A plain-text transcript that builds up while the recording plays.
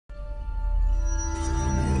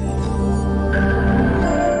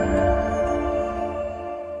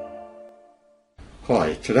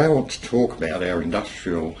Hi, today I want to talk about our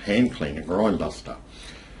industrial hand cleaner, Grimebuster.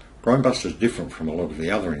 Grimebuster is different from a lot of the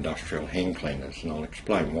other industrial hand cleaners, and I'll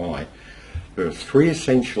explain why. There are three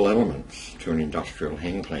essential elements to an industrial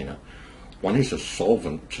hand cleaner. One is a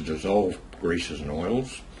solvent to dissolve greases and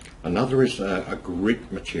oils. Another is a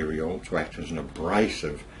grit material to act as an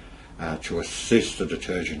abrasive to assist the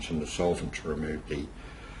detergent and the solvent to remove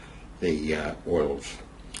the oils.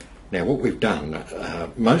 Now what we've done,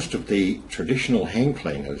 most of the traditional hand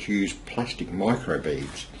cleaners use plastic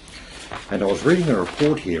microbeads, and I was reading a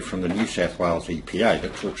report here from the New South Wales EPA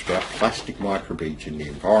that talks about plastic microbeads in the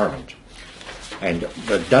environment. And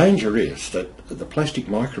the danger is that the plastic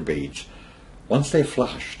microbeads, once they're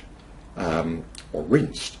flushed or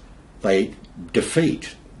rinsed, they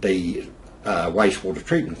defeat the wastewater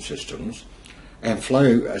treatment systems and flow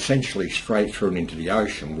essentially straight through and into the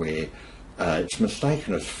ocean, where it's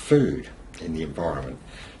mistaken as food in the environment.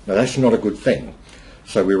 Now that's not a good thing.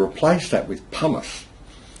 So we replace that with pumice.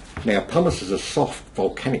 Now pumice is a soft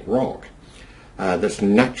volcanic rock that's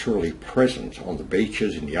naturally present on the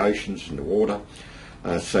beaches, in the oceans, in the water.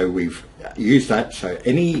 So we've used that, so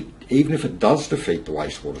even if it does defeat the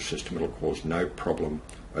wastewater system, it'll cause no problem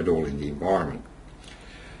at all in the environment.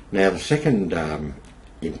 Now the second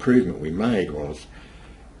improvement we made was,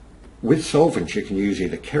 with solvents you can use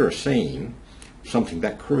either kerosene, something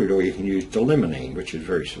that crude, or you can use delimonene, which is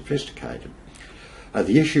very sophisticated.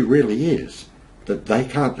 The issue really is that they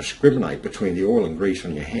can't discriminate between the oil and grease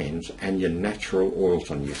on your hands and your natural oils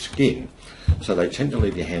on your skin, so they tend to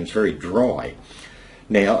leave your hands very dry.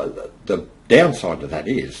 Now the downside of that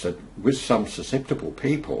is that with some susceptible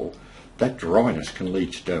people, that dryness can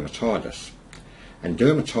lead to dermatitis, and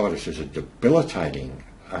dermatitis is a debilitating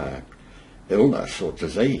illness or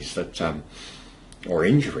disease that, or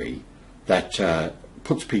injury that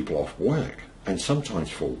puts people off work, and sometimes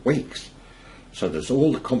for weeks. So there's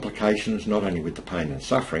all the complications, not only with the pain and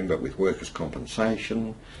suffering, but with workers'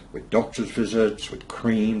 compensation, with doctor's visits, with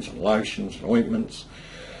creams and lotions and ointments.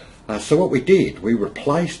 So what we did, we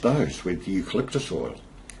replaced those with eucalyptus oil.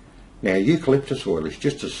 Now eucalyptus oil is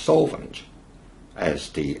just as solvent as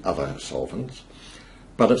the other solvents,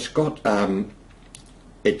 but it's got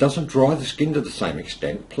it doesn't dry the skin to the same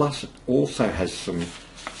extent, plus it also has some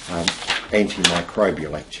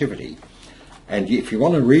antimicrobial activity. And if you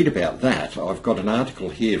want to read about that, I've got an article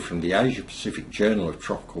here from the Asia Pacific Journal of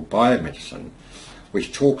Tropical Biomedicine,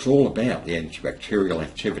 which talks all about the antibacterial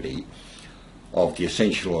activity of the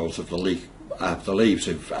essential oils of the leaves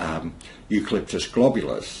of Eucalyptus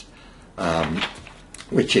globulus,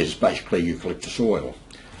 which is basically eucalyptus oil.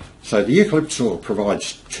 So the eucalyptus oil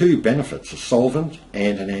provides two benefits: a solvent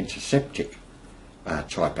and an antiseptic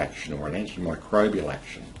type action, or an antimicrobial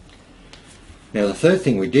action. Now the third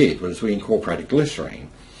thing we did was we incorporated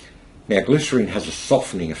glycerine. Now glycerine has a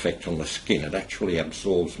softening effect on the skin. It actually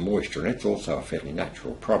absorbs moisture, and it's also a fairly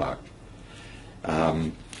natural product.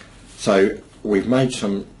 So we've made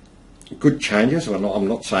some good changes. I'm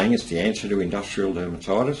not saying it's the answer to industrial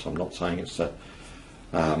dermatitis. I'm not saying it's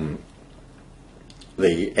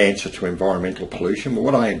the answer to environmental pollution, but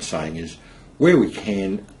what I am saying is, where we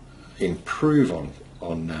can improve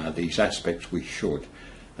on these aspects, we should,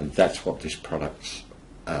 and that's what this product's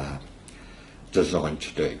designed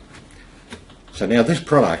to do. So now this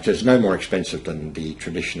product is no more expensive than the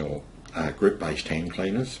traditional grip-based hand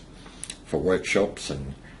cleaners for workshops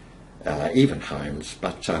and even homes,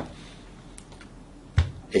 but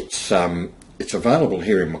it's available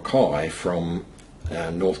here in Mackay from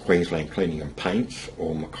North Queensland Cleaning and Paints,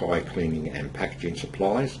 or Mackay Cleaning and Packaging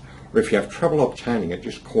Supplies, or if you have trouble obtaining it,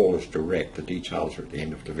 just call us direct. The details are at the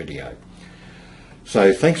end of the video.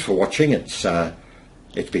 So thanks for watching. It's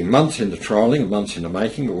been months in the trialling, months in the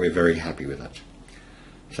making, but we're very happy with it.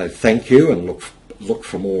 So thank you, and look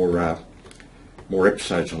for more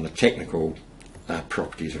episodes on the technical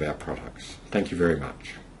properties of our products. Thank you very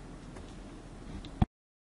much.